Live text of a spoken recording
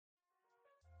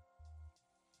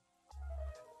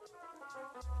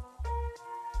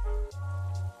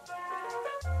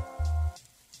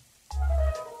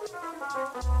Hey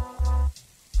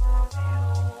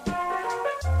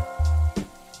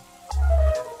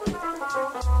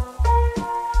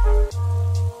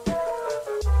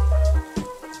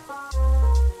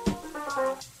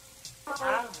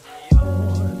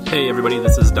everybody,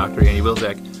 this is Dr. Andy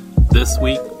Wilczek. This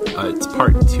week, it's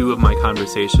part 2 of my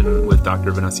conversation with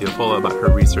Dr. Vanessa Fola about her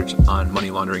research on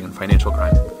money laundering and financial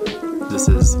crime. This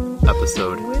is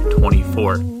episode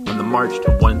 24 on the march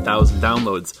to 1,000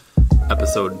 downloads,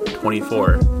 episode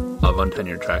 24 of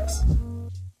Untenured Tracks.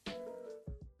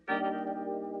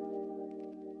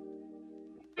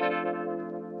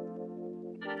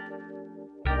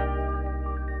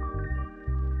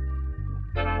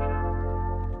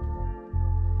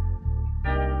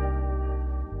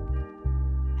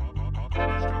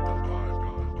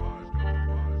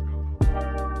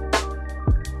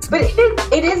 But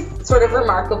it is sort of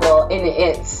remarkable in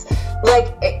its,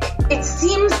 like, it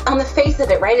seems on the face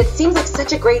of it, right? It seems like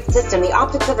such a great system. The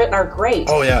optics of it are great.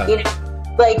 Oh, yeah. You know,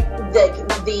 like,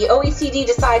 the OECD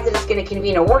decides that it's going to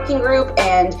convene a working group,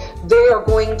 and they are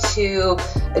going to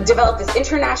develop this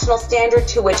international standard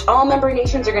to which all member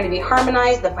nations are going to be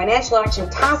harmonized. The Financial Action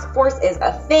Task Force is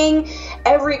a thing.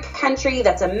 Every country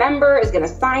that's a member is going to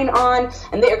sign on,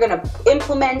 and they are going to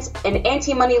implement an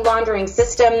anti-money laundering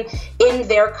system in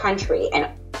their country. And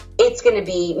it's going to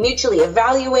be mutually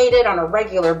evaluated on a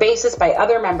regular basis by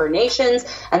other member nations,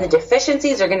 and the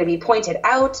deficiencies are going to be pointed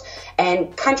out,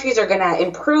 and countries are going to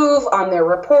improve on their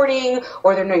reporting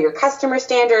or their Know Your Customer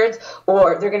standards,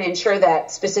 or they're going to ensure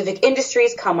that specific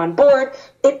industries come on board.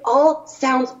 It all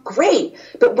sounds great,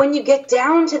 but when you get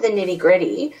down to the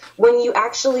nitty-gritty, when you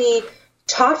actually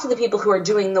talk to the people who are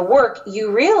doing the work,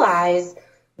 you realize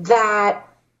that,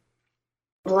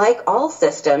 like all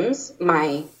systems,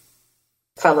 my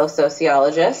fellow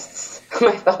sociologists,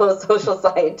 my fellow social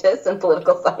scientists and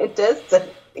political scientists and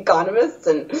economists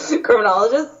and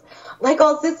criminologists, like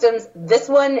all systems, this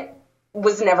one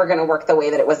was never going to work the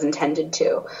way that it was intended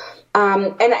to.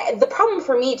 The problem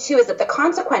for me, too, is that the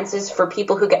consequences for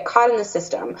people who get caught in the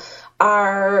system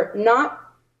are not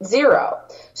zero.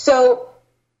 So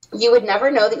you would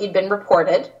never know that you'd been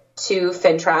reported to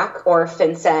FINTRAC or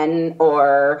FinCEN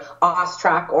or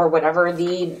OSTRAC or whatever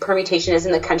the permutation is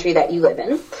in the country that you live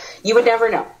in. You would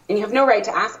never know. And you have no right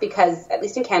to ask because, at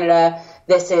least in Canada,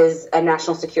 this is a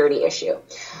national security issue.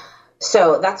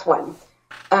 So that's one.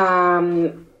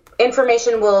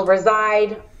 Information will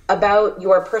reside about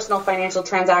your personal financial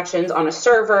transactions on a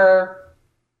server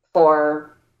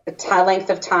for a length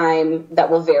of time that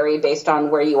will vary based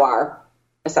on where you are,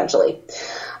 essentially.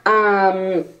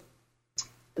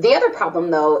 The other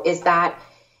problem, though, is that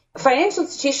financial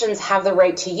institutions have the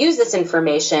right to use this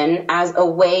information as a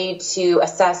way to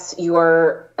assess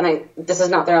your, this is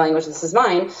not their language, this is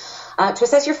mine, to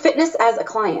assess your fitness as a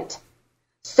client.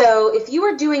 So if you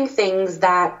are doing things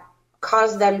that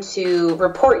cause them to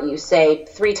report you, say,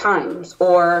 3 times,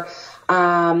 or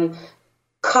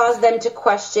cause them to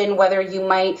question whether you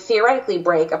might theoretically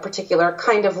break a particular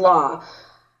kind of law,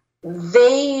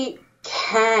 they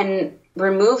can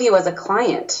remove you as a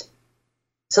client.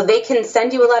 So they can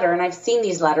send you a letter, and I've seen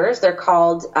these letters. They're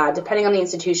called, depending on the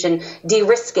institution,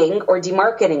 de-risking or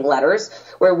demarketing letters,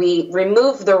 where we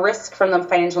remove the risk from the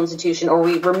financial institution, or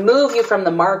we remove you from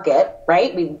the market,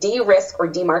 right? We de-risk or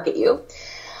demarket you.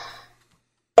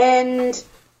 And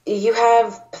you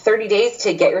have 30 days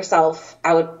to get yourself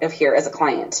out of here as a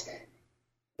client.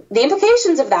 The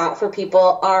implications of that for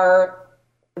people are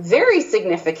very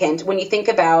significant when you think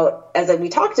about, as we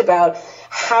talked about,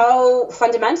 how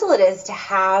fundamental it is to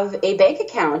have a bank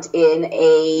account in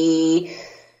a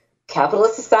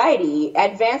capitalist society.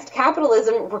 Advanced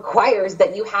capitalism requires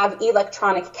that you have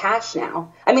electronic cash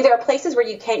now. I mean, there are places where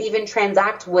you can't even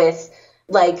transact with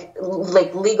like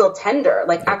legal tender,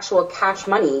 like actual cash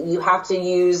money. You have to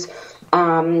use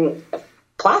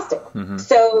plastic. Mm-hmm.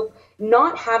 So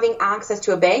not having access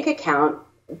to a bank account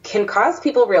can cause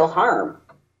people real harm.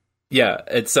 Yeah,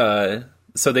 it's so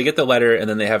they get the letter and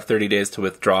then they have 30 days to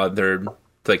withdraw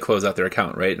to close out their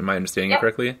account, right? Am I understanding it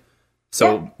correctly?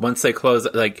 So once they close,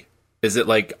 is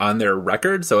it on their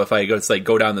record? So if I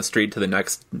go down the street to the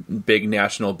next big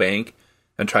national bank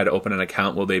and try to open an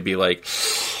account, will they be like?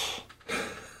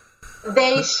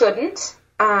 They shouldn't,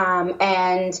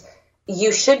 and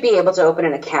you should be able to open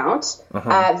an account.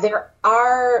 Uh-huh. There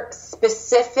are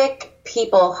specific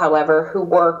people, however, who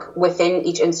work within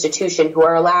each institution who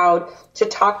are allowed to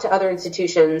talk to other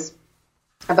institutions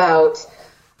about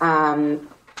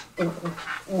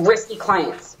risky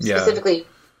clients, specifically,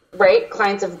 right?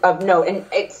 Clients of note. And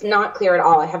it's not clear at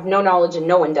all. I have no knowledge, and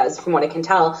no one does, from what I can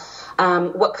tell,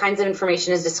 what kinds of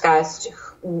information is discussed,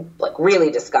 like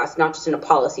really discussed, not just in a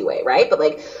policy way, right? But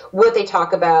like what they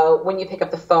talk about when you pick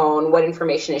up the phone, what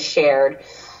information is shared.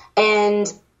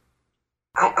 And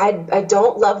I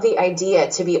don't love the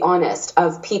idea, to be honest,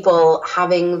 of people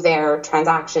having their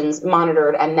transactions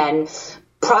monitored and then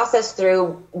processed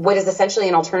through what is essentially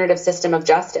an alternative system of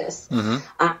justice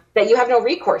that you have no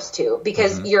recourse to,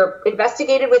 because you're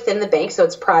investigated within the bank, so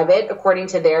it's private according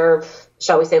to their,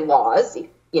 shall we say, laws,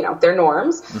 their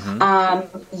norms.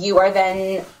 You are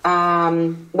then,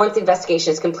 once the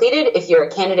investigation is completed, if you're a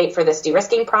candidate for this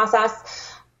de-risking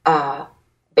process,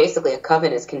 basically a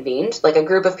coven is convened, like a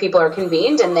group of people are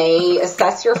convened and they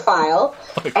assess your file.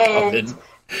 And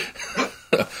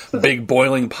big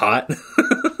boiling pot.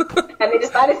 And they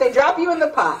decide if they drop you in the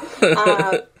pot.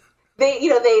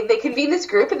 They convene this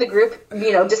group, and the group,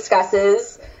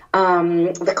 discusses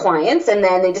the clients, and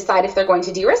then they decide if they're going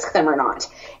to de-risk them or not.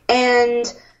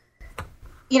 And,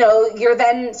 you're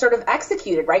then sort of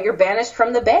executed, right? You're banished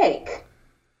from the bank.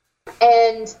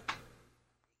 And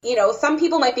some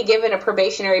people might be given a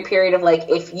probationary period of like,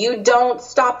 if you don't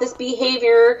stop this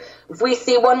behavior, if we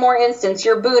see one more instance,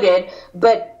 you're booted.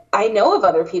 But I know of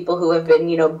other people who have been,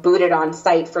 booted on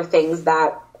site for things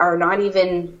that are not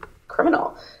even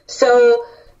criminal. So,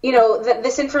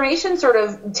 this information sort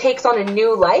of takes on a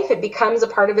new life. It becomes a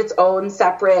part of its own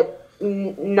separate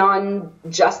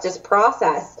non-justice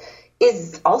process,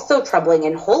 is also troubling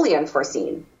and wholly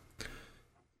unforeseen.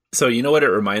 So you know what it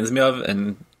reminds me of?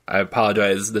 And I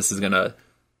apologize, this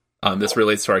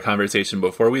relates to our conversation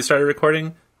before we started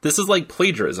recording. This is like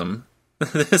plagiarism.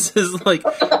 This is like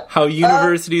how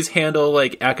universities handle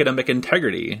like academic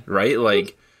integrity, right?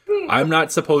 Like, I'm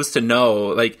not supposed to know,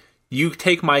 like, you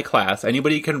take my class,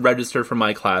 anybody can register for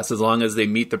my class as long as they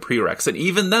meet the prereqs. And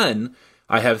even then,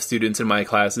 I have students in my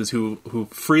classes who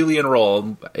freely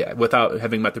enroll without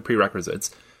having met the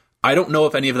prerequisites. I don't know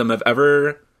if any of them have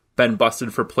ever been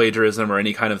busted for plagiarism or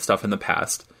any kind of stuff in the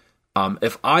past.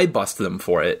 If I bust them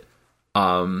for it,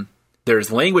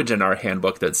 there's language in our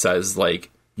handbook that says,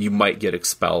 like, you might get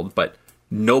expelled, but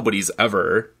nobody's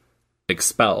ever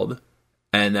expelled.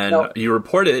 And then you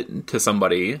report it to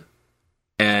somebody,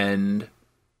 and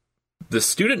the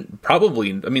student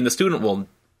the student will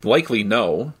likely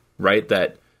know, right,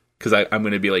 that, because I'm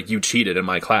going to be like, you cheated in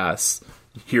my class,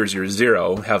 here's your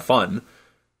 0, have fun.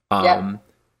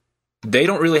 They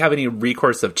don't really have any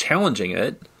recourse of challenging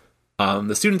it.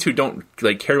 The students who don't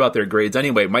care about their grades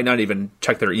anyway might not even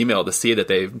check their email to see that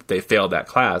they failed that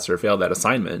class or failed that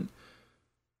assignment.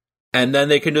 And then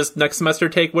they can just next semester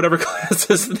take whatever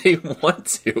classes they want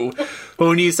to. But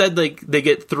when you said they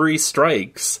get 3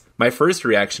 strikes, my first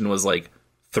reaction was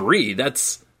 3.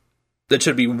 That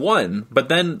should be 1. But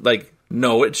then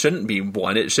no, it shouldn't be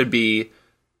 1. It should be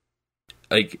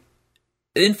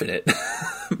infinite.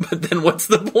 But then what's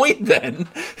the point then?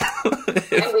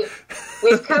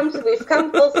 We've come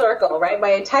full circle, right?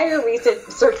 My entire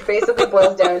research basically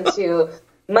boils down to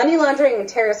money laundering and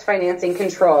terrorist financing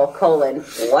control,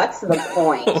 what's the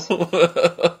point?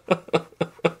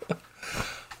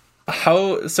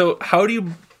 How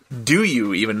do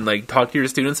you even talk to your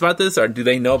students about this? Or do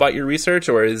they know about your research,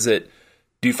 or do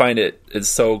you find it is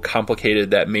so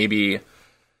complicated that maybe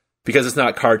because it's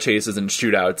not car chases and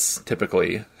shootouts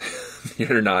typically,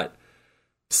 you're not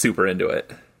super into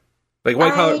it?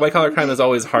 White collar crime is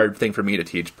always a hard thing for me to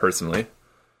teach personally.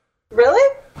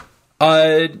 Really?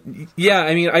 Yeah,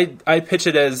 I mean, I pitch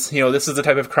it as, this is the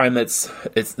type of crime this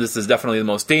is definitely the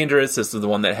most dangerous. This is the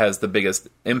one that has the biggest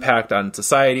impact on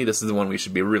society. This is the one we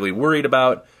should be really worried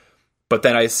about. But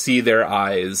then I see their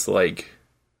eyes,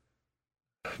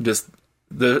 just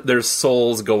their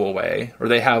souls go away, or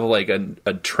they have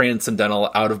a transcendental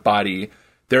out of body.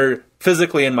 They're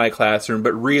physically in my classroom,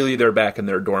 but really they're back in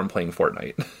their dorm playing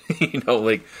Fortnite.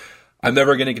 I'm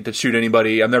never going to get to shoot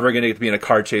anybody. I'm never going to get to be in a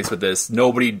car chase with this.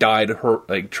 Nobody died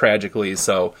tragically,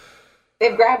 so...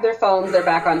 They've grabbed their phones. They're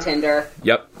back on Tinder.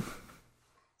 Yep.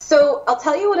 So I'll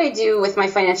tell you what I do with my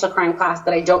financial crime class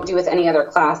that I don't do with any other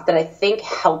class that I think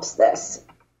helps this.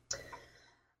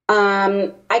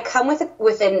 I come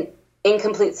with an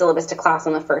incomplete syllabus to class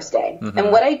on the first day. Mm-hmm.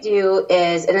 And what I do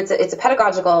is, and it's a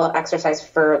pedagogical exercise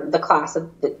for the class,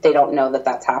 that they don't know that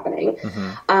that's happening.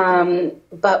 Mm-hmm.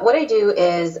 But what I do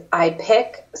is I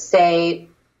pick, say,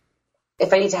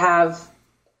 if I need to have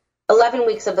 11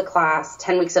 weeks of the class,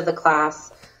 10 weeks of the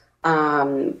class,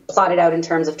 plotted out in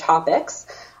terms of topics,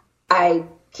 I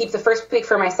keep the first week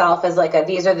for myself as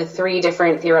these are the 3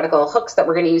 different theoretical hooks that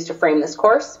we're going to use to frame this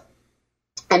course.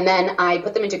 And then I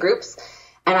put them into groups,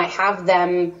 and I have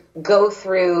them go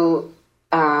through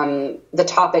the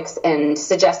topics and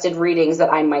suggested readings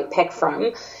that I might pick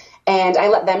from, and I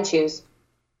let them choose.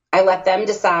 I let them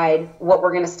decide what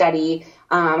we're going to study.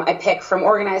 I pick from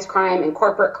organized crime and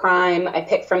corporate crime. I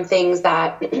pick from things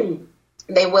that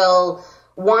they will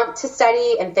want to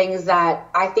study and things that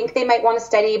I think they might want to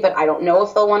study, but I don't know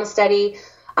if they'll want to study.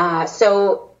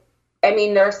 So, I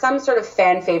mean, there are some sort of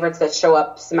fan favorites that show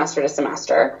up semester to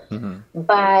semester,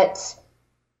 but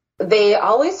they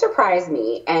always surprise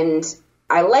me, and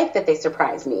I like that they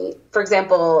surprise me. For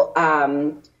example,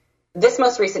 this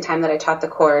most recent time that I taught the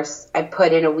course, I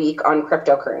put in a week on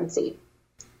cryptocurrency.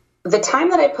 The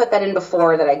time that I put that in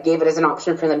before, that I gave it as an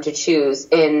option for them to choose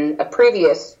in a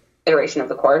previous iteration of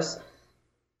the course,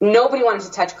 nobody wanted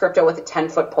to touch crypto with a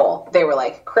 10-foot pole. They were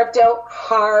like, crypto,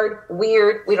 hard,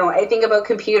 weird, we don't know anything about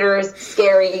computers,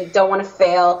 scary, don't want to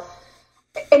fail.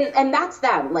 And that's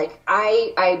them. Like,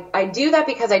 I do that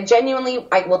because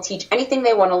I will teach anything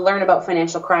they want to learn about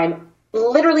financial crime.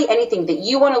 Literally anything that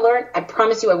you want to learn, I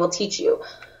promise you I will teach you.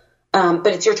 But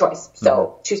it's your choice,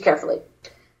 so choose carefully.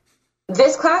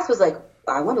 This class was like,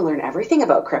 I want to learn everything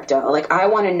about crypto. Like, I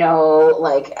want to know,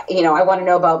 I want to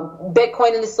know about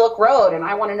Bitcoin and the Silk Road, and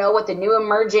I want to know what the new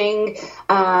emerging,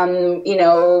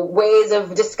 ways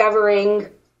of discovering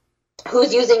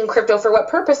who's using crypto for what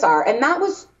purpose are. And that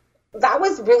was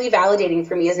really validating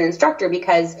for me as an instructor,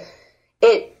 because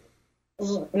it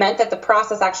meant that the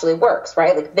process actually works,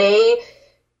 right? Like, they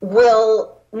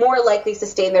will more likely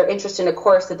sustain their interest in a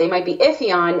course that they might be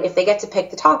iffy on if they get to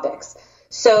pick the topics.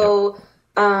 So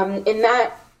in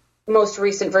that most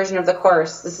recent version of the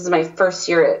course, this is my first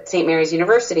year at St. Mary's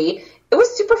University, it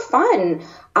was super fun.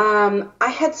 I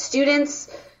had students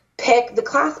the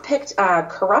class picked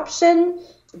corruption,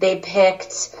 they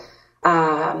picked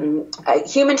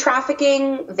human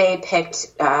trafficking, they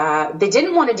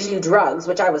didn't want to do drugs,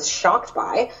 which I was shocked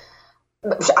by.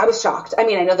 I was shocked. I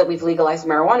mean, I know that we've legalized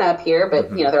marijuana up here,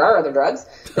 but there are other drugs.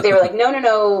 But they were like,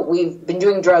 no, we've been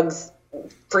doing drugs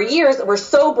for years. We're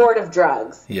so bored of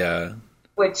drugs. Yeah.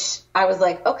 Which I was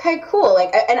like, okay, cool.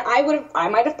 Like, and I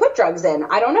might have put drugs in.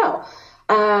 I don't know.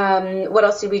 What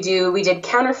else did we do? We did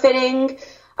counterfeiting.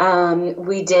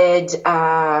 We did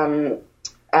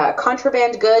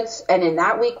contraband goods, and in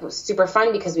that week was super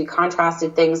fun because we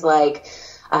contrasted things like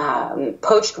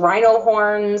poached rhino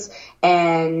horns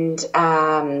and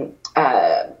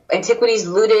antiquities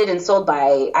looted and sold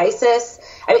by ISIS.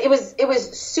 I mean, it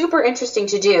was super interesting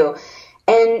to do,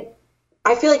 and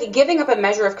I feel like giving up a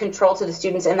measure of control to the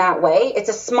students in that way, it's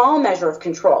a small measure of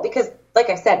control because, like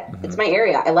I said, it's my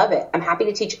area. I love it. I'm happy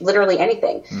to teach literally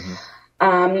anything.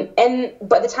 And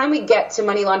by the time we get to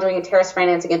money laundering and terrorist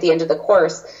financing at the end of the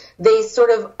course, they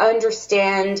sort of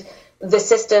understand the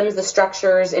systems, the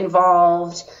structures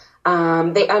involved.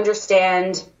 They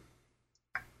understand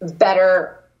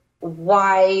better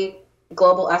why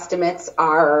global estimates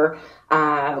are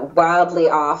wildly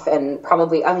off and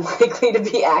probably unlikely to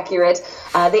be accurate.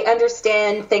 They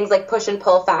understand things like push and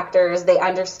pull factors. They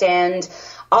understand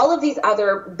all of these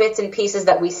other bits and pieces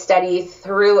that we study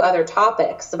through other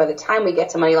topics. So by the time we get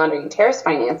to money laundering and terrorist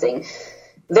financing,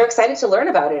 they're excited to learn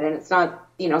about it, and it's not,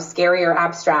 scary or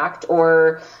abstract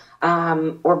or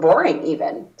boring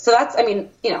even. So that's,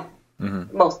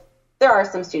 there are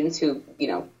some students who,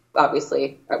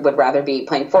 obviously would rather be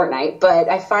playing Fortnite, but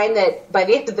I find that by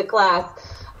the end of the class,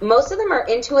 most of them are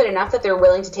into it enough that they're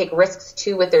willing to take risks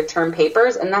too with their term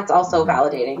papers, and that's also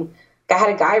validating. I had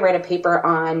a guy write a paper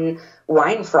on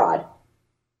wine fraud.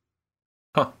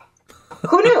 Huh.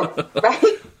 Who knew,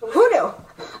 right? Who knew?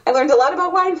 I learned a lot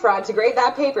about wine fraud to grade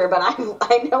that paper, but I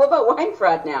know about wine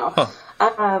fraud now. Huh.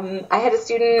 I had a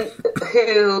student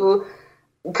who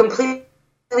completely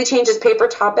changed his paper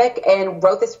topic and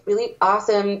wrote this really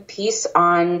awesome piece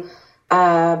on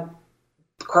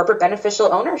corporate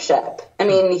beneficial ownership. I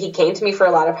mean, he came to me for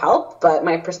a lot of help, but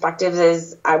my perspective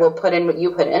is I will put in what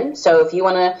you put in. So if you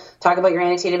want to talk about your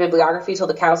annotated bibliography till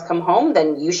the cows come home,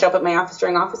 then you show up at my office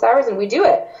during office hours and we do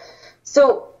it.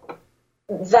 So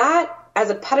that as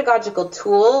a pedagogical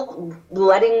tool,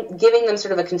 giving them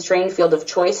sort of a constrained field of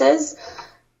choices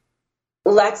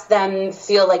lets them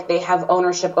feel like they have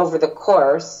ownership over the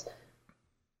course,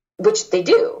 which they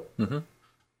do.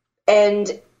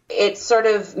 And it sort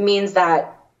of means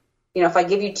that, if I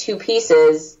give you 2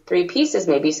 pieces, 3 pieces,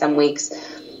 maybe some weeks,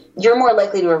 you're more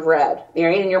likely to have read,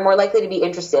 right? And you're more likely to be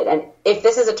interested. And if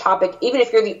this is a topic, even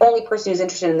if you're the only person who's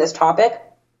interested in this topic,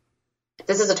 if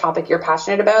this is a topic you're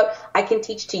passionate about, I can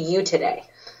teach to you today.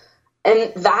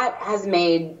 And that has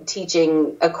made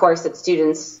teaching a course that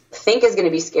students think is going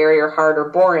to be scary or hard or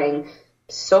boring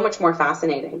so much more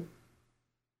fascinating.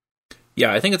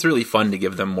 Yeah, I think it's really fun to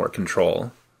give them more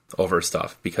control over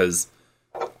stuff because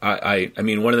I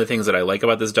mean, one of the things that I like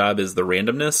about this job is the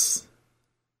randomness.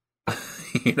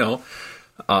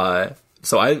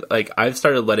 So I've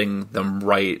started letting them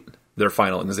write their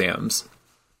final exams,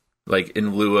 like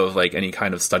in lieu of like any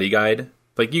kind of study guide.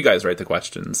 Like you guys write the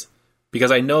questions,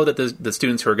 because I know that the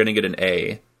students who are going to get an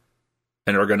A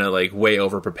and are going to like way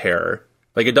over prepare,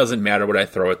 like it doesn't matter what I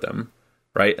throw at them,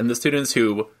 right? And the students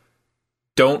who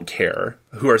don't care,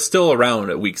 who are still around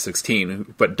at week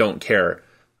 16 but don't care,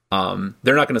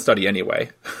 they're not going to study anyway,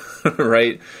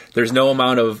 right? There's no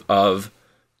amount of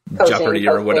Jeopardy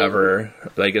or whatever,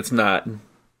 like it's not.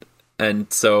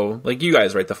 And so like you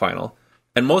guys write the final,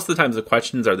 and most of the times the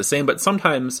questions are the same, but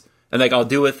sometimes, and like I'll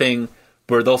do a thing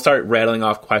where they'll start rattling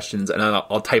off questions and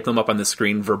I'll type them up on the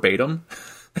screen verbatim,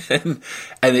 and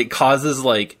it causes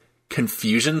like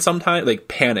confusion sometimes, like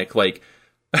panic, like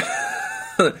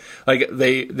like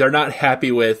they're not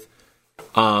happy with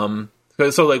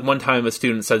so like one time a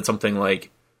student said something like,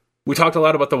 we talked a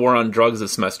lot about the war on drugs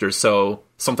this semester, so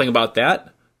something about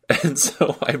that. And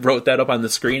so I wrote that up on the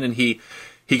screen, and he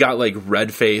got like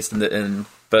red faced, but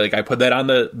like I put that on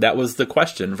that was the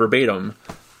question verbatim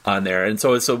on there. And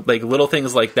so it's like little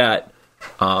things like that.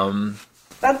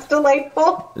 That's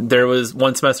delightful. There was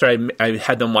one semester I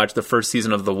had them watch the first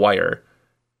season of The Wire,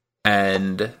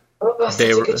 and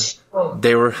they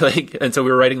were like, and so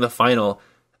we were writing the final,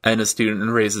 and a student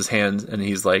raised his hand and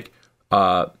he's like,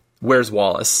 where's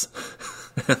Wallace?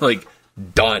 Like,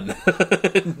 done.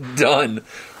 Done.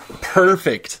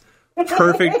 Perfect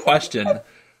question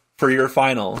for your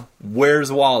final.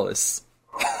 Where's Wallace?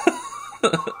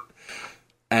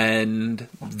 And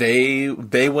they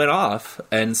went off.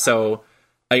 And so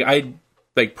I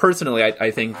like personally,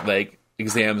 I think like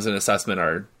exams and assessment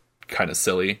are kind of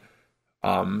silly.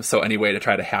 So any way to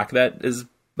try to hack that is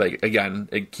like, again,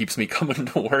 it keeps me coming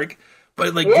to work,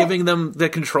 but like giving them the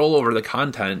control over the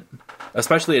content,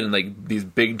 especially in like these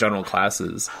big general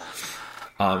classes,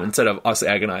 instead of us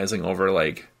agonizing over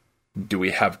like, do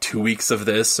we have 2 weeks of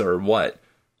this or what?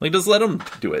 Like, just let them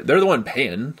do it. They're the one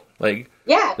paying. Like,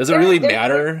 does it really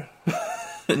matter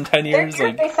in 10 years?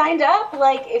 Like, they signed up.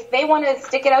 Like, if they want to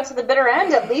stick it out to the bitter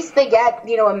end, at least they get,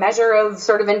 a measure of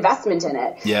sort of investment in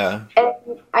it. Yeah. And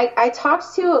I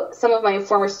talked to some of my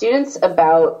former students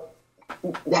about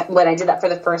when I did that for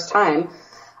the first time.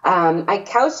 I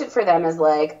couched it for them as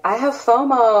like, I have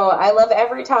FOMO. I love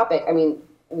every topic. I mean,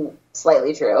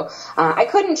 slightly true. I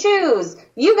couldn't choose.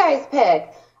 You guys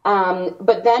pick.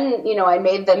 But then, I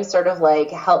made them sort of like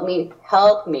help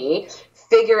me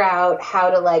figure out how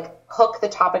to like hook the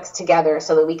topics together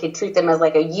so that we could treat them as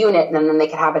like a unit, and then they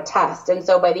could have a test. And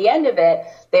so by the end of it,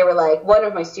 they were like, one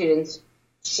of my students,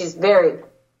 she's very,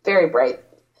 very bright.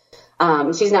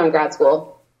 She's now in grad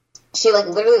school. She like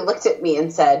literally looked at me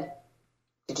and said,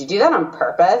 "Did you do that on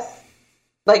purpose?"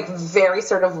 Like very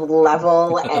sort of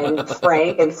level and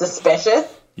frank and suspicious.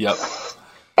 Yep.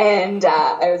 And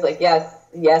I was like, yes,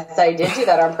 I did do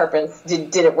that on purpose.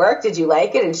 Did it work? Did you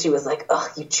like it? And she was like, "Oh,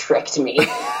 you tricked me."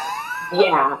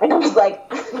 Yeah. And I was like,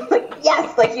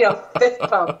 yes, like, fist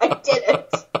pump. I did it.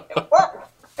 It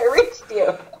worked. I reached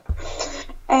you.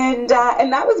 And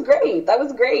that was great. That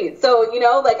was great. So,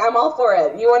 like, I'm all for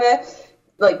it. You want to,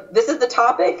 like, this is the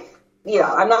topic.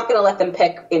 I'm not going to let them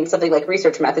pick in something like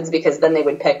research methods, because then they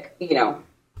would pick,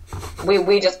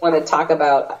 we just want to talk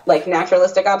about like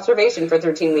naturalistic observation for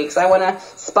 13 weeks. I want to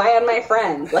spy on my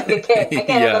friends. Like I can't let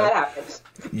that happen.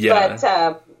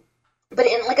 Yeah. But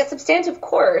in like a substantive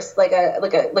course, like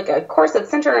a course that's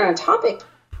centered on a topic,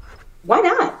 why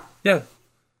not? Yeah.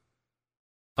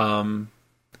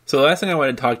 So the last thing I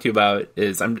want to talk to you about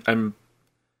is I'm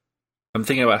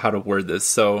thinking about how to word this.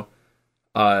 So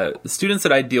the students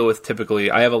that I deal with typically,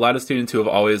 I have a lot of students who have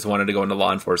always wanted to go into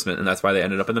law enforcement, and that's why they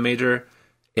ended up in the major.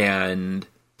 And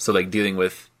so like dealing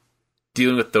with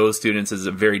those students is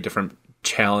a very different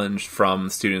challenge from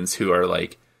students who are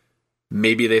like,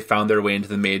 maybe they found their way into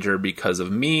the major because of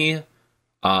me,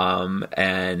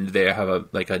 and they have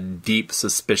a deep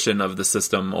suspicion of the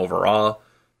system overall.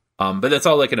 But that's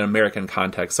all like an American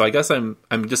context. So I guess I'm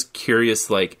just curious,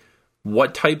 like,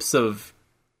 what types of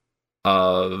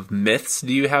myths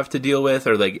do you have to deal with,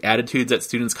 or like attitudes that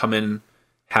students come in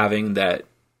having that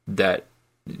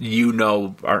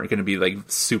aren't going to be like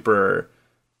super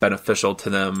beneficial to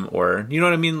them, or you know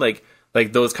what I mean, like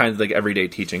those kinds of like everyday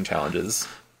teaching challenges.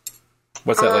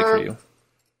 What's that like for you?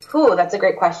 Ooh, that's a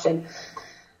great question.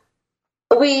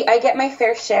 I get my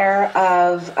fair share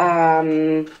of,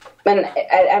 and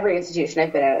at every institution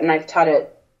I've been at, and I've taught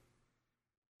at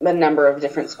a number of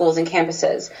different schools and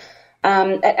campuses.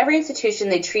 At every institution,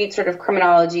 they treat sort of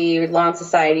criminology, law and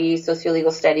society,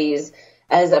 socio-legal studies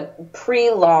as a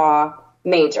pre-law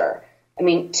major. I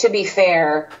mean, to be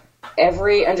fair,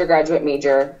 every undergraduate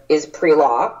major is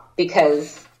pre-law,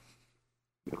 because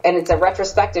and it's a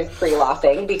retrospective pre-law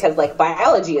thing because like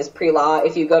biology is pre-law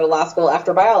if you go to law school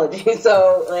after biology.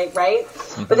 So like, right.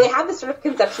 Mm-hmm. But they have this sort of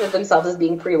conception of themselves as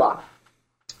being pre-law.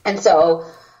 And so,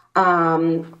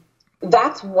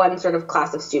 that's one sort of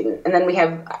class of student. And then we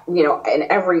have, you know, in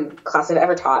every class I've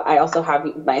ever taught, I also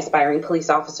have my aspiring police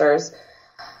officers.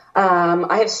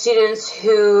 I have students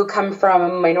who come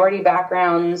from minority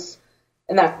backgrounds,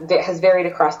 and that has varied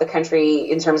across the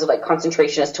country in terms of like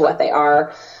concentration as to what they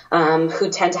are, who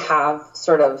tend to have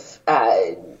sort of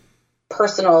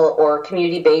personal or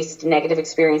community-based negative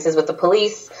experiences with the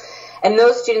police. And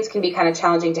those students can be kind of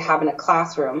challenging to have in a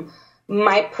classroom.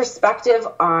 My perspective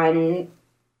on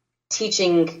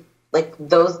teaching like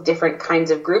those different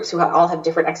kinds of groups who all have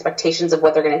different expectations of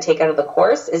what they're going to take out of the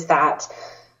course is that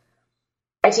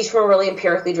I teach from a really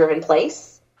empirically driven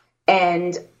place,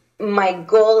 and my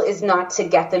goal is not to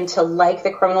get them to like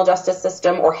the criminal justice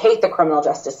system or hate the criminal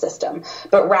justice system,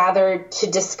 but rather to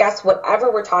discuss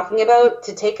whatever we're talking about,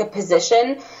 to take a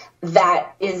position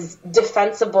that is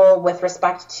defensible with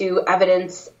respect to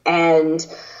evidence and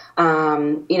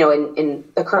you know, in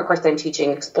the current course that I'm teaching,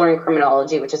 Exploring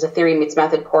Criminology, which is a theory meets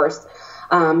method course,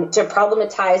 to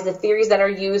problematize the theories that are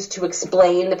used to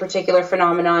explain the particular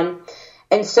phenomenon.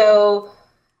 And so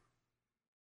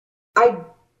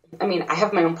I mean, I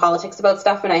have my own politics about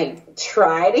stuff, and I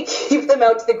try to keep them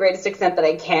out to the greatest extent that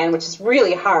I can, which is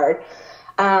really hard.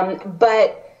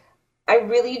 But I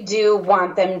really do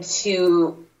want them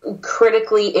to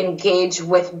critically engage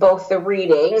with both the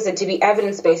readings and to be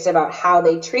evidence-based about how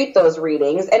they treat those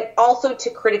readings, and also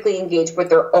to critically engage with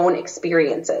their own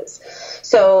experiences.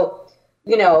 So,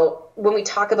 you know, when we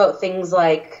talk about things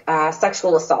like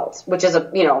sexual assault, which is a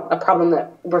problem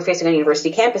that we're facing on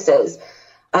university campuses,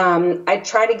 I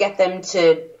try to get them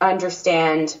to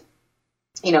understand,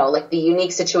 you know, like the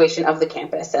unique situation of the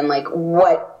campus and like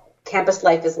what campus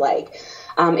life is like.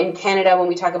 In Canada, when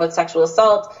we talk about sexual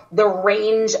assault, the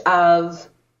range of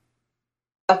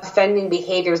offending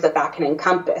behaviors that can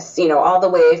encompass, you know, all the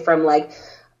way from like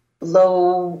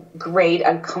low grade,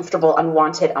 uncomfortable,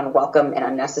 unwanted, unwelcome, and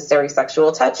unnecessary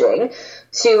sexual touching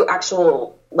to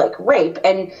actual like rape.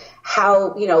 And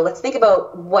how, you know, let's think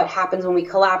about what happens when we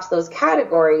collapse those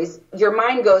categories. Your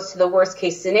mind goes to the worst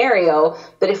case scenario,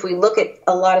 but if we look at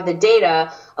a lot of the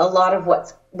data, a lot of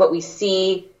what we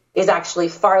see is actually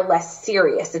far less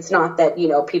serious. It's not that, you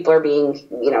know, people are being,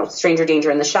 you know, stranger danger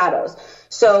in the shadows.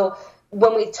 So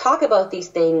when we talk about these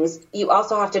things, you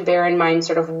also have to bear in mind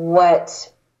sort of what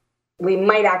we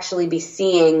might actually be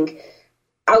seeing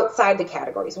outside the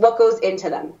categories, what goes into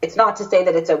them. It's not to say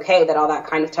that it's okay that all that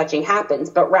kind of touching happens,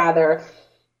 but rather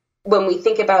when we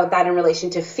think about that in relation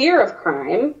to fear of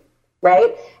crime,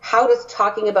 right? How does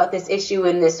talking about this issue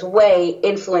in this way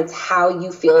influence how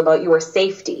you feel about your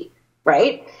safety?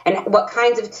 Right? And what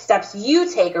kinds of steps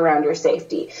you take around your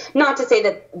safety. Not to say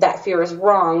that that fear is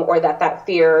wrong or that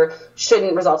fear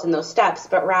shouldn't result in those steps,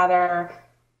 but rather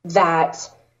that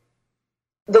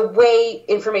the way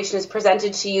information is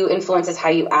presented to you influences how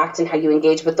you act and how you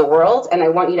engage with the world. And I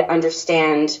want you to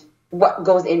understand what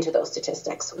goes into those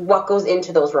statistics, what goes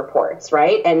into those reports,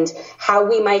 right? And how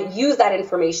we might use that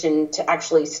information to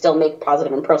actually still make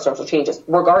positive and pro-social changes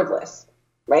regardless,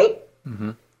 right?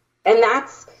 Mm-hmm. And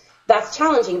that's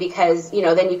challenging because, you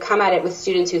know, then you come at it with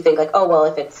students who think like, oh, well,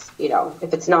 if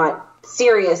it's not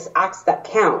serious acts that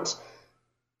count,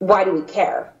 why do we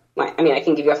care? I mean, I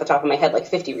can give you off the top of my head like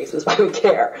 50 reasons why we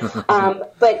care.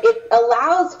 But it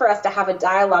allows for us to have a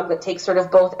dialogue that takes sort of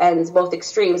both ends, both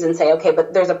extremes, and say, okay,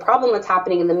 but there's a problem that's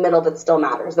happening in the middle that still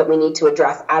matters that we need to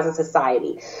address as a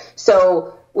society.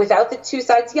 So without the two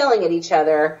sides yelling at each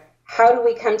other, how do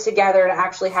we come together to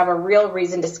actually have a real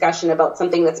reasoned discussion about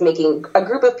something that's making a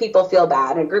group of people feel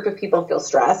bad, a group of people feel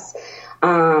stress,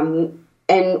 and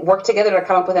work together to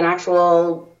come up with an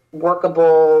actual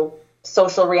workable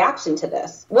social reaction to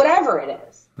this, whatever it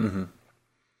is. Mm-hmm.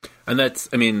 And that's,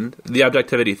 I mean, the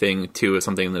objectivity thing too is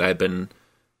something that I've been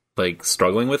like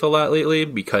struggling with a lot lately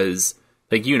because,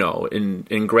 like, you know,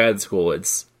 in grad school,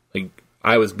 it's like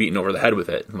I was beaten over the head with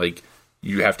it. Like,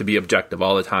 you have to be objective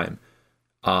all the time.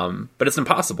 But it's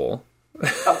impossible.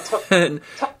 and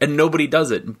nobody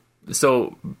does it.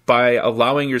 So by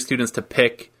allowing your students to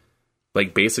pick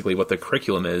like basically what the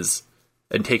curriculum is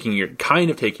and taking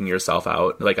yourself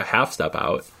out, like a half step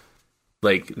out,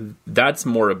 like that's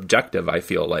more objective, I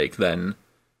feel like, than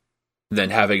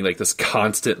having like this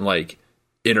constant like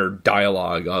inner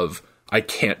dialogue of I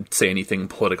can't say anything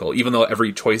political, even though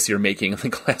every choice you're making in the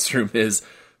classroom is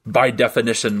by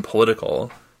definition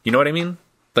political. You know what I mean?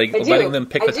 Like letting them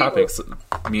pick the topics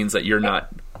means that you're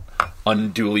not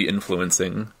unduly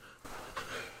influencing.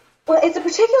 Well, it's a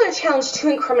particular challenge too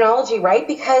in criminology, right?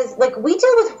 Because like we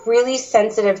deal with really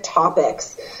sensitive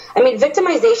topics. I mean,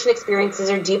 victimization experiences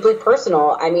are deeply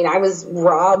personal. I mean, I was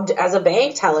robbed as a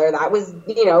bank teller. That was,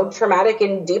 traumatic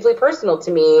and deeply personal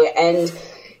to me, and,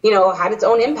 had its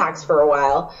own impacts for a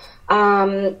while.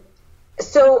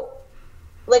 So,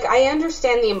 like, I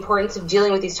understand the importance of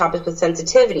dealing with these topics with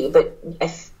sensitivity, but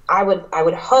I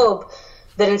would hope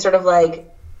that in sort of like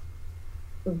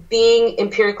being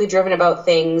empirically driven about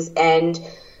things and,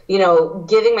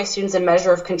 giving my students a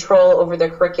measure of control over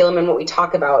their curriculum and what we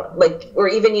talk about, like, or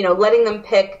even, letting them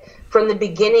pick from the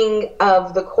beginning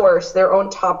of the course their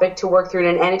own topic to work through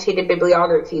in an annotated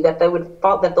bibliography that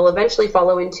they'll eventually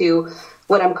follow into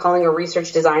what I'm calling a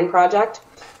research design project.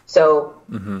 So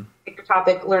pick your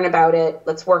topic, learn about it.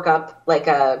 Let's work up like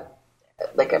a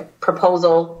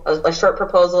proposal, a short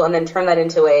proposal, and then turn that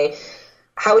into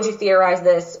how would you theorize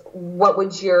this? What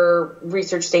would your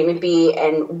research statement be?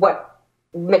 And what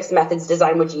mixed methods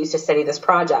design would you use to study this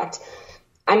project?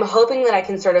 I'm hoping that I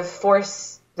can sort of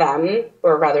force them,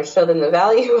 or rather show them the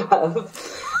value of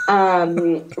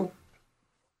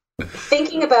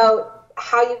thinking about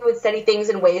how you would study things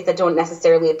in ways that don't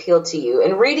necessarily appeal to you,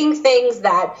 and reading things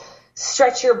that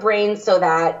stretch your brain so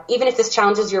that even if this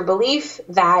challenges your belief,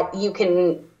 that you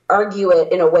can argue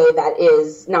it in a way that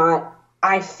is not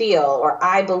I feel or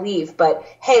I believe, but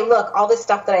hey, look, all this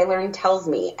stuff that I learned tells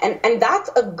me. And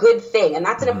that's a good thing. And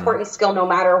that's an important skill no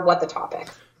matter what the topic.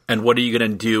 And what are you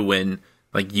going to do when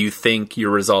like you think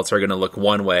your results are going to look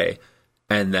one way,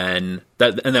 and then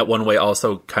that one way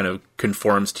also kind of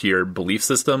conforms to your belief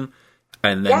system,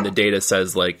 and then the data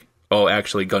says like, oh,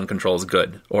 actually gun control is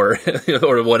good, or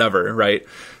or whatever, right?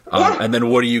 And then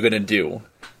what are you going to do?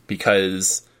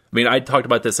 Because I mean, I talked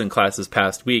about this in class this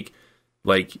past week.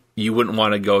 Like, you wouldn't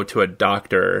want to go to a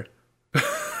doctor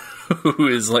who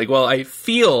is like, well, I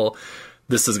feel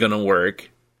this is going to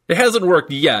work. It hasn't worked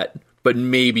yet, but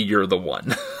maybe you're the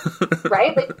one.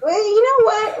 Right? Like, well, you know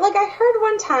what? Like, I heard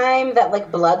one time that,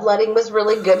 like, bloodletting was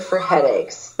really good for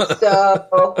headaches.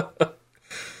 So...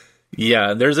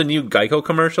 Yeah, there's a new Geico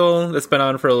commercial that's been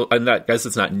on for, I guess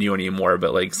it's not new anymore,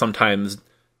 but, like, sometimes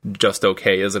just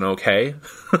okay isn't okay.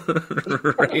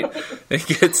 Right?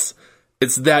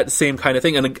 It's that same kind of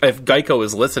thing. And if Geico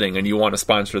is listening and you want to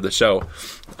sponsor the show,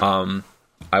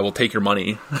 I will take your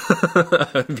money.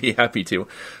 I'd be happy to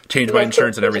change my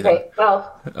insurance and everything.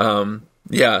 Well.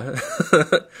 Yeah.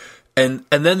 and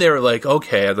then they were like,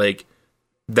 okay, like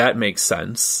that makes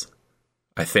sense,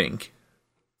 I think,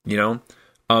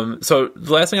 So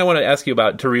the last thing I want to ask you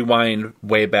about, to rewind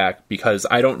way back, because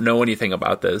I don't know anything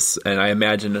about this, and I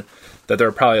imagine that there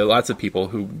are probably lots of people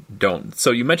who don't.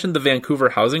 So you mentioned the Vancouver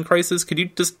housing crisis. Could you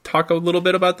just talk a little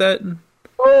bit about that?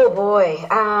 Oh, boy.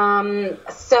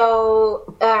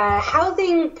 So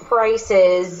housing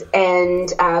prices and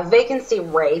vacancy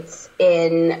rates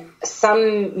in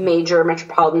some major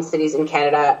metropolitan cities in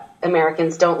Canada,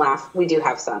 Americans, don't laugh, we do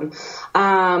have some,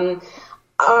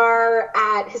 are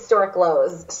at historic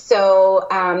lows. So,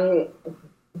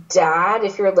 Dad,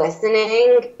 if you're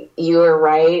listening, you were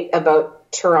right about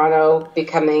Toronto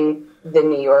becoming the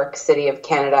New York City of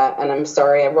Canada. And I'm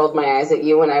sorry, I rolled my eyes at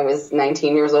you when I was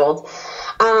 19 years old.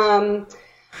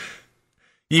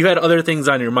 You had other things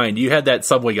on your mind. You had that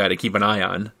subway guy to keep an eye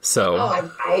on. So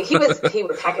he was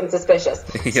heckin' suspicious.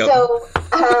 Yep. So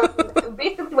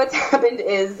basically, what's happened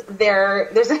is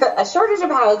there's a shortage of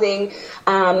housing.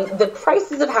 The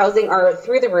prices of housing are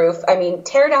through the roof. I mean,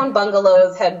 tear down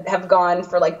bungalows have gone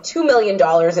for like $2 million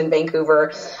in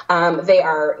Vancouver. They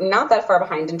are not that far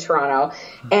behind in Toronto,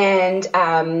 and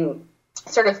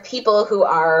sort of people who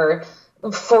are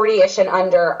 40-ish and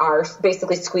under are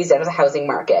basically squeezed out of the housing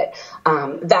market.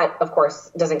 That, of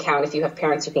course, doesn't count if you have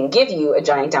parents who can give you a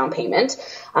giant down payment.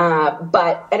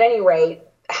 But at any rate,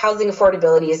 housing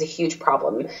affordability is a huge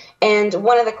problem. And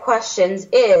one of the questions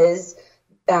is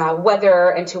whether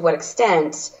and to what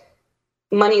extent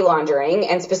money laundering,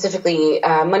 and specifically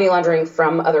money laundering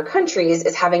from other countries,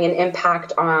 is having an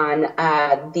impact on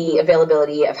the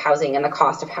availability of housing and the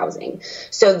cost of housing.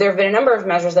 So there have been a number of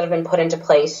measures that have been put into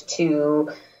place to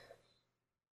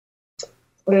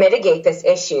mitigate this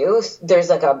issue. There's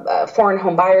like a foreign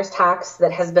home buyers tax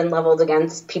that has been leveled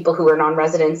against people who are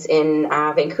non-residents in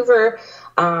Vancouver.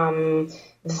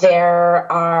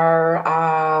 There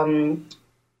are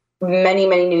many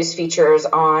news features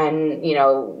on,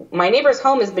 my neighbor's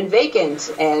home has been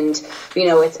vacant and,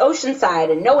 it's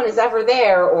Oceanside and no one is ever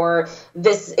there, or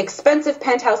this expensive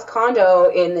penthouse condo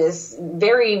in this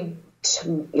very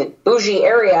bougie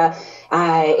area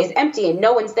is empty and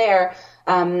no one's there.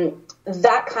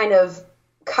 That kind of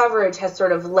coverage has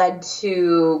sort of led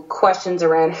to questions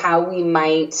around how we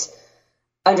might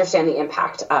understand the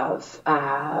impact of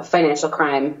financial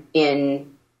crime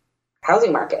in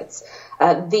housing markets.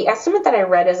 The estimate that I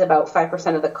read is about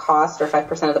 5% of the cost or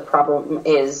 5% of the problem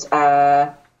is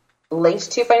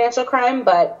linked to financial crime,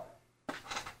 but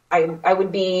I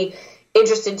would be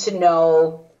interested to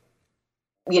know,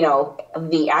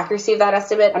 the accuracy of that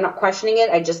estimate. I'm not questioning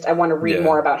it. I want to read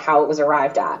more about how it was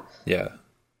arrived at. Yeah.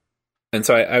 And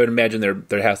so I would imagine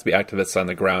there has to be activists on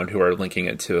the ground who are linking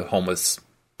it to homeless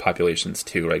populations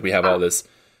too. Like we have all this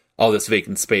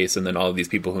vacant space and then all of these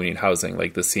people who need housing.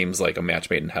 Like this seems like a match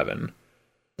made in heaven.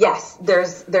 Yes,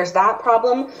 there's that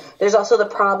problem. There's also the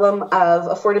problem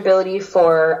of affordability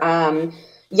for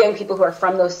young people who are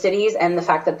from those cities, and the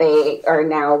fact that they are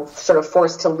now sort of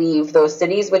forced to leave those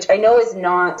cities, which I know is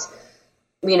not,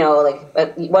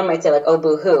 one might say like, oh,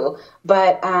 boo-hoo.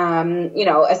 But,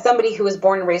 as somebody who was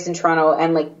born and raised in Toronto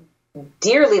and like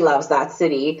dearly loves that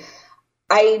city,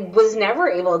 I was never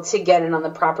able to get in on the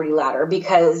property ladder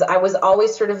because I was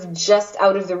always sort of just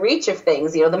out of the reach of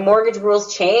things. The mortgage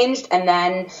rules changed, and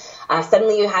then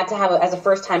suddenly you had to have, as a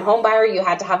first-time home buyer, you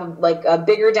had to have like a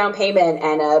bigger down payment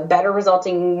and a better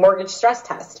resulting mortgage stress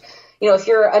test. If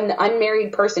you're an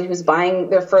unmarried person who's buying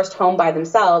their first home by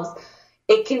themselves,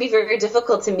 it can be very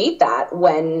difficult to meet that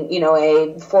when,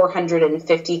 a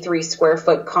 453 square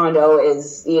foot condo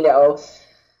is,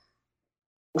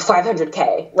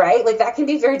 $500K, right? Like that can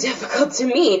be very difficult to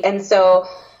meet. And so,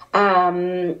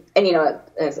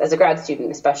 as a grad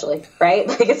student, especially, right?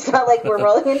 Like it's not like we're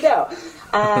rolling in dough.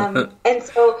 And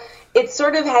so it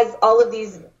sort of has all of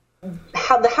these,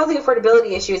 how the housing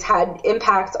affordability issues had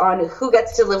impacts on who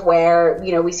gets to live where.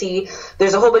 We see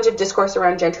there's a whole bunch of discourse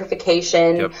around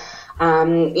gentrification,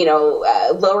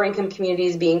 lower income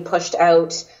communities being pushed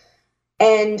out.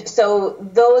 And so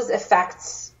those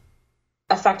affect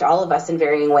all of us in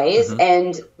varying ways. Mm-hmm.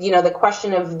 And, the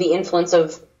question of the influence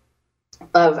of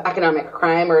economic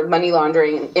crime or money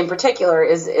laundering in particular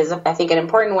is I think an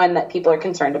important one that people are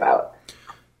concerned about.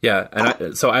 Yeah.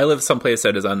 And I live someplace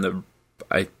that is on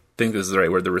I think this is the right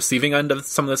word, the receiving end of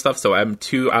some of this stuff. So I'm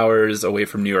 2 hours away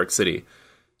from New York City.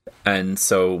 And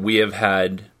so we have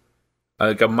had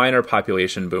like a minor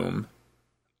population boom.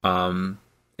 So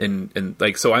I'm in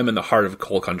the heart of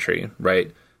coal country,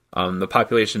 right? The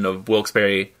population of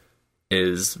Wilkes-Barre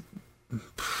is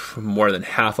more than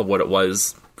half of what it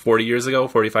was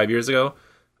 45 years ago.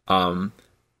 And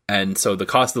so the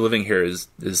cost of living here is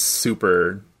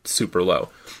super, super low.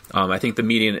 I think the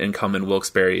median income in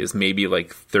Wilkes-Barre is maybe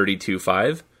like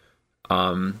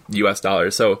 $32,500 US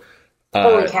dollars. So,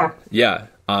 holy cow. Yeah.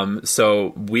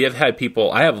 So we have had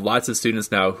I have lots of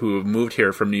students now who have moved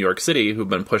here from New York City who've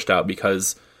been pushed out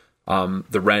because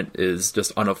the rent is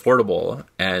just unaffordable,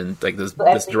 and like this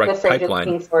direct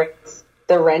pipeline.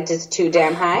 The rent is too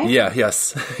damn high. Yeah.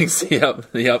 Yes. Yep.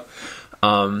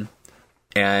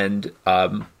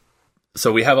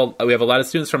 So we have a lot of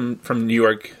students from New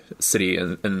York City,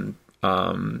 and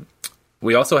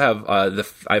we also have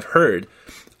I've heard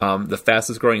the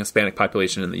fastest growing Hispanic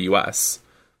population in the U.S.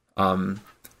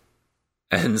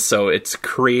 And so it's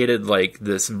created like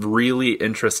this really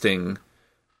interesting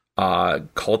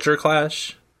culture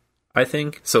clash, I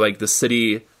think. So like the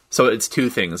city, so it's two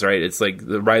things, right? It's like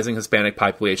the rising Hispanic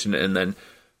population and then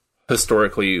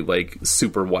historically like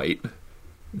super white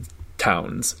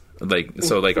towns, like,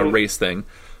 so like a race thing.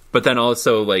 But then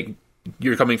also like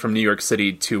you're coming from New York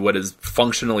City to what is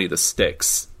functionally the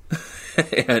sticks.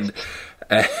 and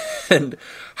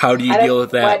how do you deal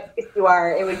with that? What you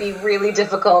are, it would be really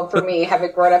difficult for me,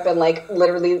 having grown up in like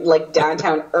literally like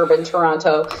downtown urban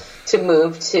Toronto, to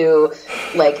move to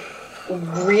like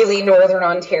really northern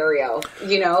Ontario.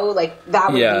 Like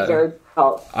that would be very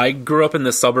difficult. I grew up in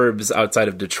the suburbs outside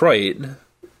of Detroit,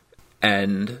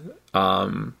 and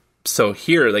so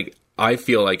here, like I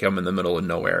feel like I'm in the middle of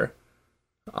nowhere.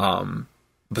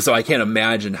 But so I can't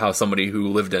imagine how somebody who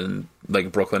lived in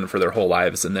like Brooklyn for their whole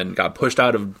lives and then got pushed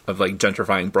out of like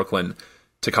gentrifying Brooklyn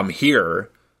to come here,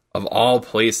 of all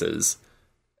places.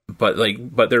 But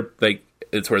they're like,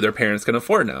 it's where their parents can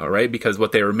afford now, right? Because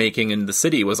what they were making in the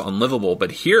city was unlivable.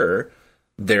 But here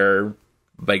they're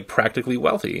like practically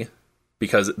wealthy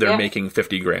because they're making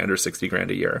 $50,000 or $60,000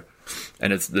 a year.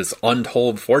 And it's this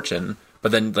untold fortune.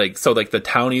 But then like, so like the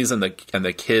townies and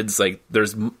the kids, like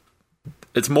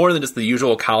it's more than just the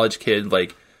usual college kid,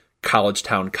 like college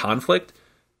town conflict,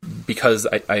 because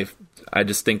I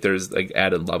just think there's like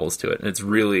added levels to it. And it's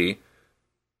really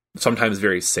sometimes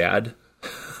very sad.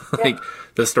 Like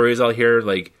the stories I'll hear,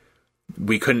 like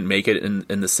we couldn't make it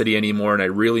in the city anymore. And I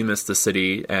really missed the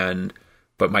city.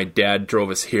 But my dad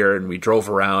drove us here and we drove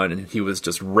around and he was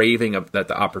just raving at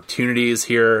the opportunities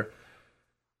here.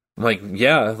 I'm like,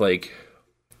 yeah, like,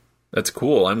 That's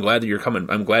cool. I'm glad that you're coming.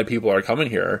 I'm glad people are coming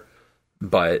here,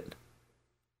 but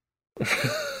no,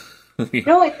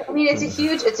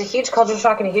 it's a huge culture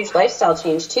shock and a huge lifestyle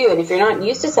change too. And if you're not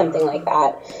used to something like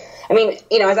that, I mean,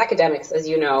 as academics, as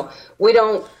you know, we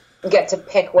don't get to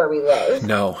pick where we live.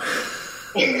 No.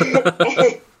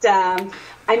 And,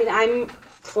 I'm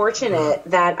fortunate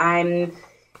that I'm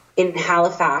in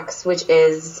Halifax, which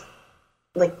is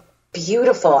like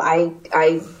beautiful.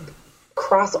 I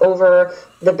cross over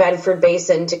the Bedford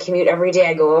Basin to commute every day.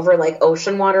 I go over like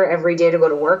ocean water every day to go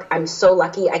to work. I'm so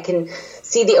lucky. I can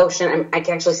see the ocean. I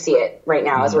can actually see it right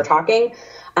now as we're talking.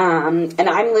 And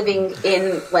I'm living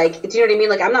in like, do you know what I mean?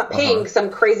 Like I'm not paying some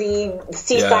crazy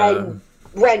seaside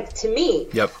rent to me.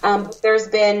 Yep. There's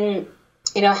been,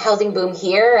 housing boom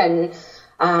here, and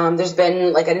there's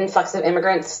been like an influx of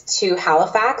immigrants to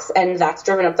Halifax, and that's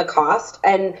driven up the cost.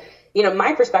 And,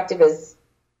 my perspective is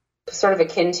sort of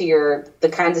akin to the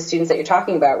kinds of students that you're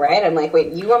talking about, right? I'm like,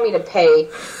 wait, you want me to pay,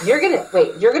 you're going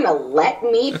to let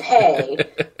me pay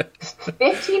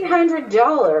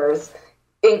 $1,500,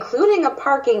 including a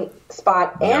parking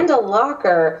spot and a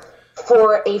locker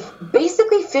for a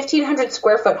basically 1,500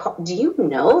 square foot home. Do you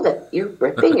know that you're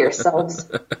ripping yourselves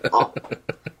off?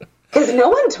 Because no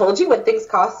one told you what things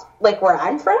cost, like where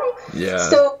I'm from. Yeah.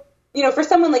 So, for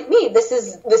someone like me, this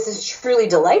is truly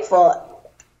delightful.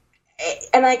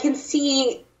 And I can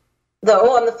see,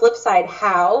 though, on the flip side,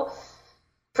 how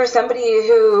for somebody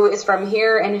who is from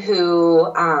here and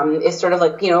who is sort of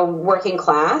like, working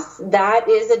class, that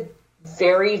is a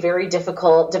very, very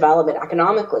difficult development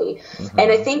economically. Mm-hmm.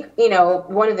 And I think,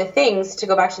 one of the things, to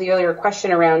go back to the earlier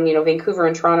question around, Vancouver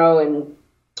and Toronto and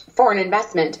foreign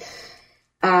investment,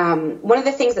 one of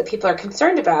the things that people are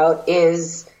concerned about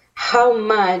is how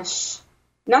much,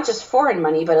 not just foreign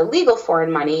money, but illegal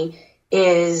foreign money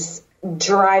is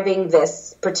driving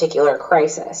this particular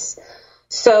crisis.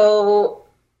 So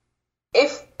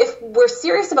if we're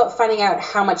serious about finding out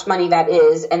how much money that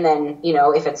is, and then,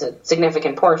 if it's a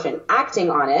significant portion, acting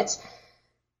on it,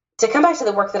 to come back to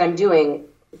the work that I'm doing,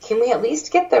 can we at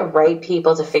least get the right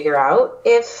people to figure out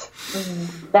if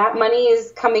that money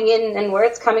is coming in and where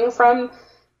it's coming from?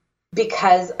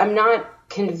 Because I'm not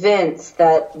convinced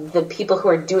that the people who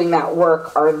are doing that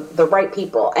work are the right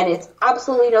people. And it's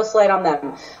absolutely no slight on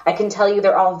them. I can tell you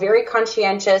they're all very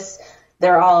conscientious.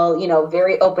 They're all,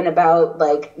 very open about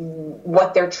like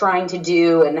what they're trying to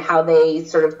do and how they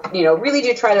sort of, really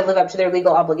do try to live up to their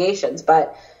legal obligations.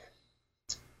 But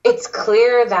it's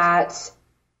clear that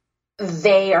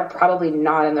they are probably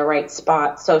not in the right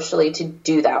spot socially to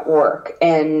do that work.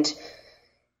 And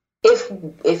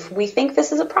if we think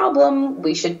this is a problem,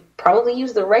 we should probably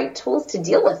use the right tools to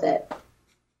deal with it.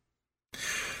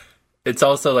 It's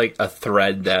also like a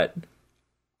thread that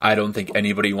I don't think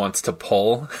anybody wants to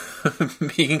pull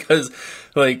because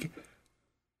like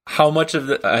how much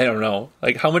of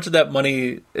how much of that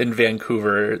money in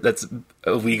Vancouver that's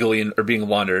illegally or being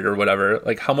laundered or whatever,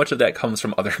 like how much of that comes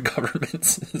from other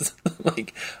governments?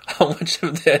 Like how much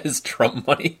of that is Trump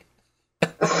money?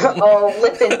 Oh,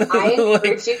 listen, I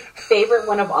encourage you, favorite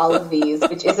one of all of these,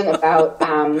 which isn't about,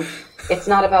 it's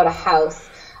not about a house.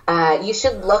 You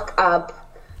should look up,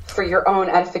 for your own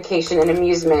edification and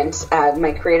amusement,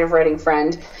 my creative writing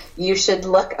friend, you should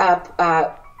look up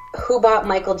who bought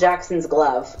Michael Jackson's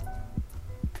glove.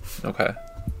 Okay.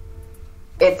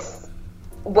 It's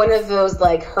one of those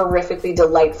like horrifically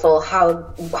delightful,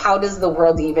 how does the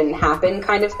world even happen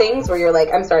kind of things where you're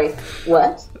like, I'm sorry,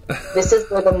 what? This is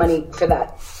where the money for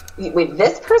that. Wait,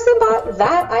 this person bought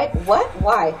that? What?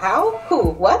 Why? How? Who?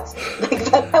 What? Like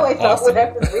that's how I felt when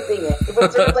I was reading it. It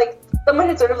was sort of like someone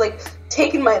had sort of like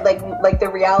taken my like the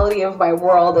reality of my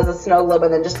world as a snow globe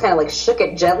and then just kind of like shook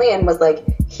it gently and was like,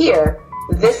 here,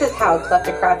 this is how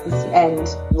kleptocrats and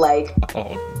like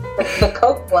the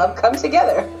Coke Club come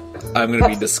together. I'm going to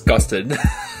be disgusted.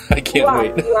 I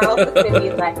can't wait. You are also going to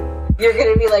be like, you're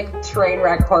going to be like train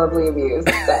wreck horribly amused.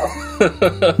 So.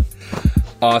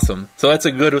 Awesome. So that's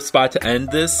a good spot to end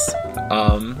this.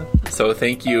 So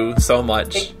thank you so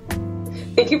much.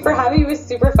 Thank you for having me. It was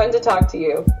super fun to talk to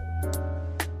you.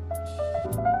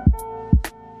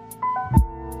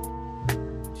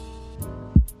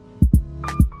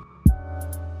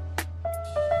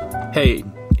 Hey,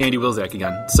 Andy Wilczak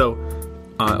again. So,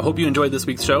 I hope you enjoyed this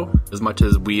week's show as much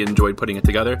as we enjoyed putting it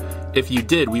together. If you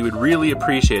did, we would really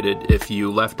appreciate it if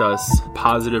you left us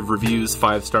positive reviews,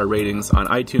 5-star ratings on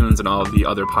iTunes and all of the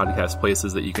other podcast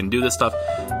places that you can do this stuff.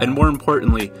 And more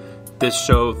importantly, this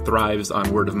show thrives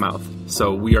on word of mouth.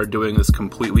 So we are doing this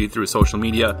completely through social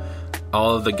media.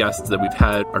 All of the guests that we've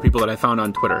had are people that I found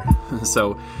on Twitter.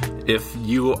 So if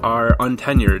you are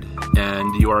untenured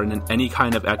and you are in any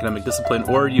kind of academic discipline,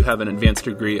 or you have an advanced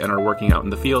degree and are working out in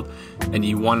the field, and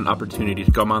you want an opportunity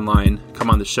to come online, come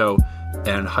on the show,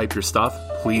 and hype your stuff,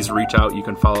 please reach out. You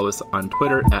can follow us on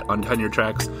Twitter at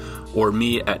UntenuredTracks, or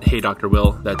me at Hey Dr.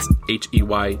 Will. That's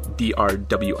HEYDRWIL.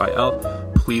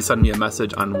 Please send me a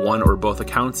message on one or both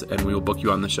accounts, and we will book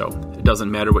you on the show. It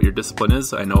doesn't matter what your discipline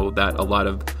is. I know that a lot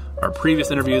of our previous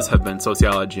interviews have been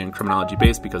sociology and criminology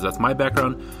based because that's my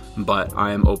background, but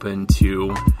I am open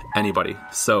to anybody.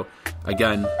 So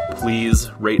again, please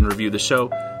rate and review the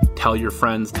show. Tell your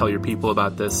friends, tell your people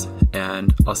about this,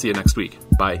 and I'll see you next week.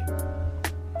 Bye.